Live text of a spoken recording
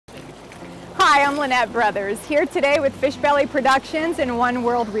Hi, I'm Lynette Brothers, here today with Fish Belly Productions and One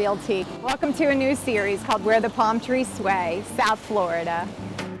World Realty. Welcome to a new series called Where the Palm Trees Sway, South Florida.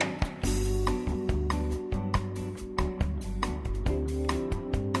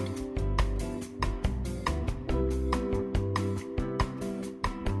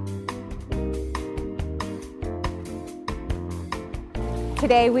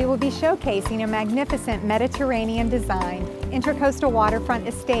 Today we will be showcasing a magnificent Mediterranean designed Intracoastal Waterfront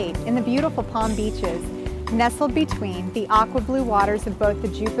estate in the beautiful Palm Beaches, nestled between the aqua blue waters of both the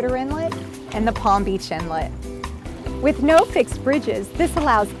Jupiter Inlet and the Palm Beach Inlet. With no fixed bridges, this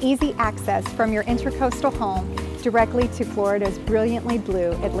allows easy access from your Intracoastal home directly to Florida's brilliantly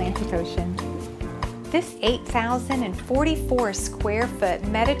blue Atlantic Ocean. This 8,044 square foot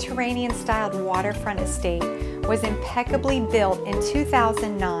Mediterranean-styled waterfront estate was impeccably built in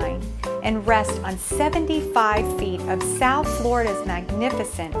 2009 and rests on 75 feet of South Florida's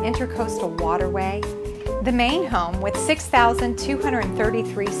magnificent Intracoastal Waterway. The main home, with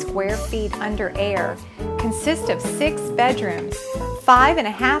 6,233 square feet under air, consists of 6 bedrooms,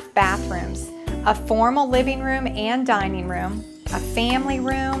 5.5 bathrooms, a formal living room and dining room, a family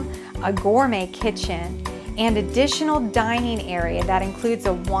room, a gourmet kitchen, and additional dining area that includes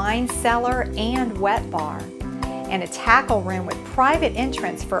a wine cellar and wet bar, and a tackle room with private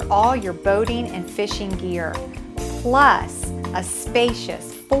entrance for all your boating and fishing gear, plus a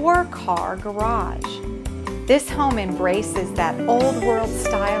spacious 4-car garage. This home embraces that old world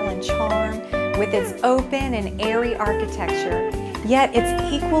style and charm with its open and airy architecture, yet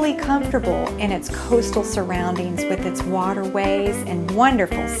it's equally comfortable in its coastal surroundings with its waterways and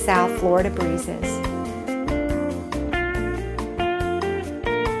wonderful South Florida breezes.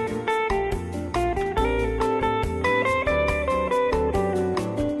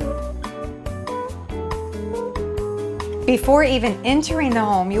 Before even entering the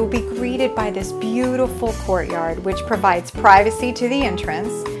home, you will be greeted by this beautiful courtyard, which provides privacy to the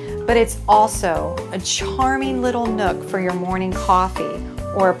entrance, but it's also a charming little nook for your morning coffee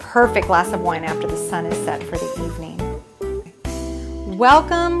or a perfect glass of wine after the sun is set for the evening.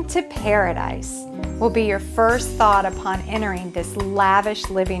 Welcome to paradise will be your first thought upon entering this lavish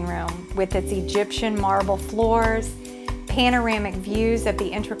living room with its Egyptian marble floors, panoramic views of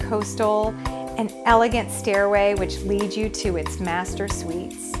the Intracoastal, an elegant stairway which leads you to its master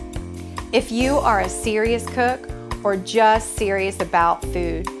suites. If you are a serious cook or just serious about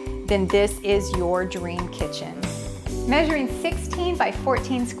food, then this is your dream kitchen. Measuring 16 by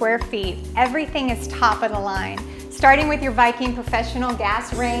 14 square feet, everything is top of the line, starting with your Viking professional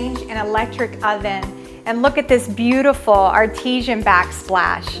gas range and electric oven. And look at this beautiful artesian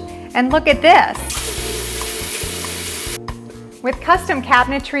backsplash. And look at this. With custom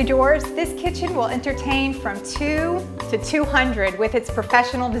cabinetry doors, this kitchen will entertain from 2 to 200 with its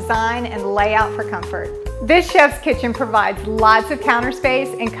professional design and layout for comfort. This chef's kitchen provides lots of counter space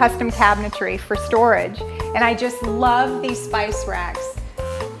and custom cabinetry for storage. And I just love these spice racks.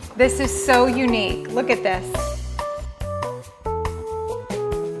 This is so unique. Look at this.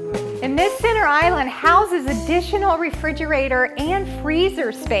 And this center island houses additional refrigerator and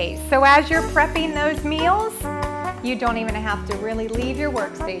freezer space. So as you're prepping those meals, you don't even have to really leave your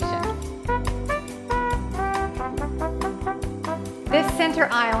workstation. This center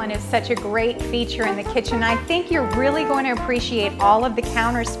island is such a great feature in the kitchen. I think you're really going to appreciate all of the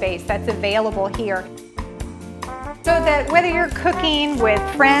counter space that's available here. So that whether you're cooking with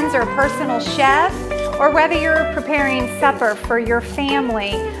friends or a personal chef, or whether you're preparing supper for your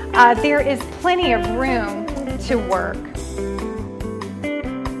family, there is plenty of room to work.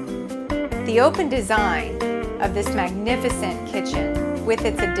 The open design of this magnificent kitchen with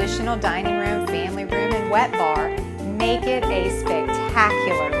its additional dining room, family room, and wet bar make it a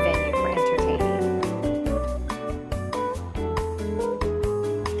spectacular venue for entertaining.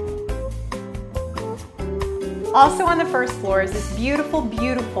 Also on the first floor is this beautiful,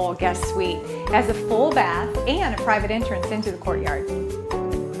 beautiful guest suite. It has a full bath and a private entrance into the courtyard.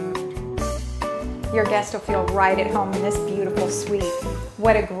 Your guests will feel right at home in this beautiful suite.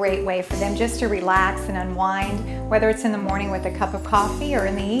 What a great way for them just to relax and unwind, whether it's in the morning with a cup of coffee or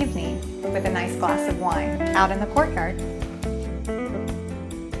in the evening with a nice glass of wine out in the courtyard.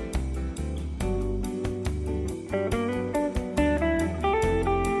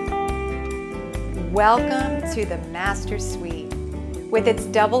 Welcome to the Master Suite. With its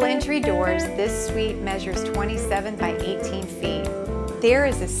double entry doors, this suite measures 27 by 18 feet. There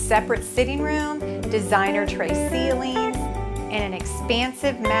is a separate sitting room, designer tray ceilings, and an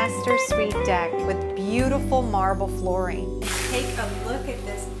expansive master suite deck with beautiful marble flooring. Take a look at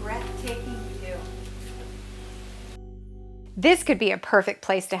this breathtaking view. This could be a perfect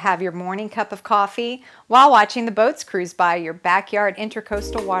place to have your morning cup of coffee while watching the boats cruise by your backyard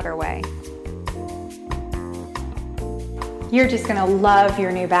Intracoastal Waterway. You're just going to love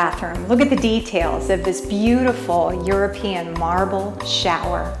your new bathroom. Look at the details of this beautiful European marble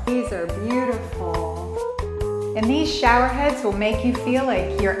shower. These are beautiful. And these shower heads will make you feel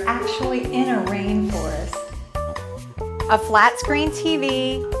like you're actually in a rainforest. A flat screen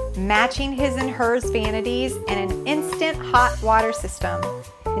TV, matching his and hers vanities, and an instant hot water system.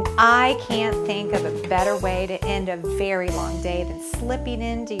 And I can't think of a better way to end a very long day than slipping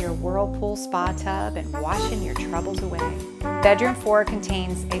into your Whirlpool spa tub and washing your troubles away. Bedroom 4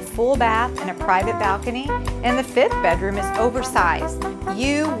 contains a full bath and a private balcony, and the 5th bedroom is oversized.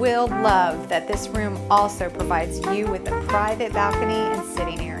 You will love that this room also provides you with a private balcony and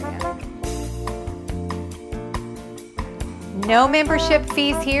sitting area. No membership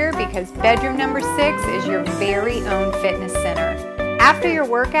fees here because bedroom number 6 is your very own fitness center. After your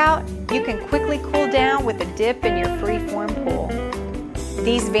workout, you can quickly cool down with a dip in your free-form pool.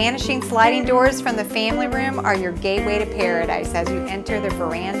 These vanishing sliding doors from the family room are your gateway to paradise as you enter the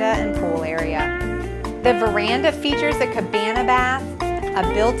veranda and pool area. The veranda features a cabana bath,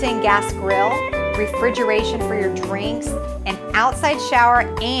 a built-in gas grill, refrigeration for your drinks, an outside shower,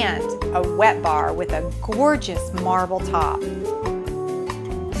 and a wet bar with a gorgeous marble top.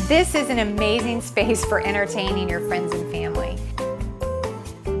 This is an amazing space for entertaining your friends and family.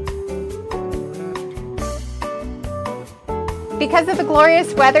 Because of the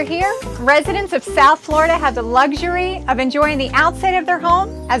glorious weather here, residents of South Florida have the luxury of enjoying the outside of their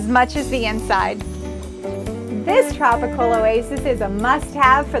home as much as the inside. This tropical oasis is a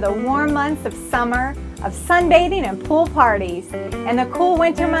must-have for the warm months of summer, of sunbathing and pool parties. In the cool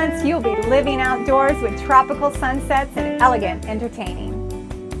winter months, you'll be living outdoors with tropical sunsets and elegant entertaining.